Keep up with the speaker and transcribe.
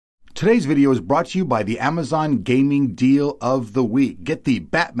Today's video is brought to you by the Amazon Gaming Deal of the Week. Get the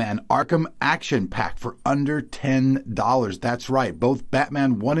Batman Arkham Action Pack for under $10. That's right, both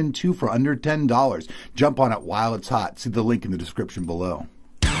Batman 1 and 2 for under $10. Jump on it while it's hot. See the link in the description below.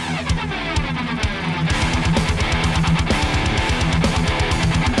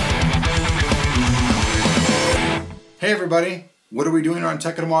 Hey everybody, what are we doing on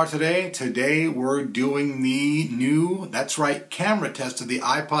Tech of Tomorrow today? Today we're doing the new, that's right, camera test of the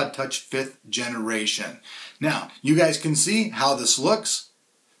iPod Touch 5th generation. Now, you guys can see how this looks.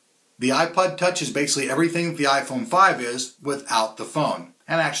 The iPod Touch is basically everything the iPhone 5 is without the phone,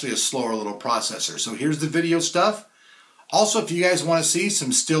 and actually a slower little processor. So here's the video stuff. Also, if you guys want to see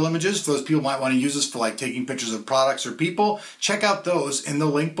some still images, for those people who might want to use this for like taking pictures of products or people, check out those in the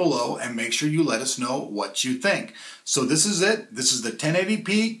link below and make sure you let us know what you think. So this is it. This is the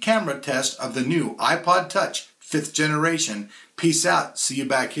 1080p camera test of the new iPod Touch 5th generation. Peace out. See you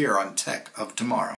back here on Tech of Tomorrow.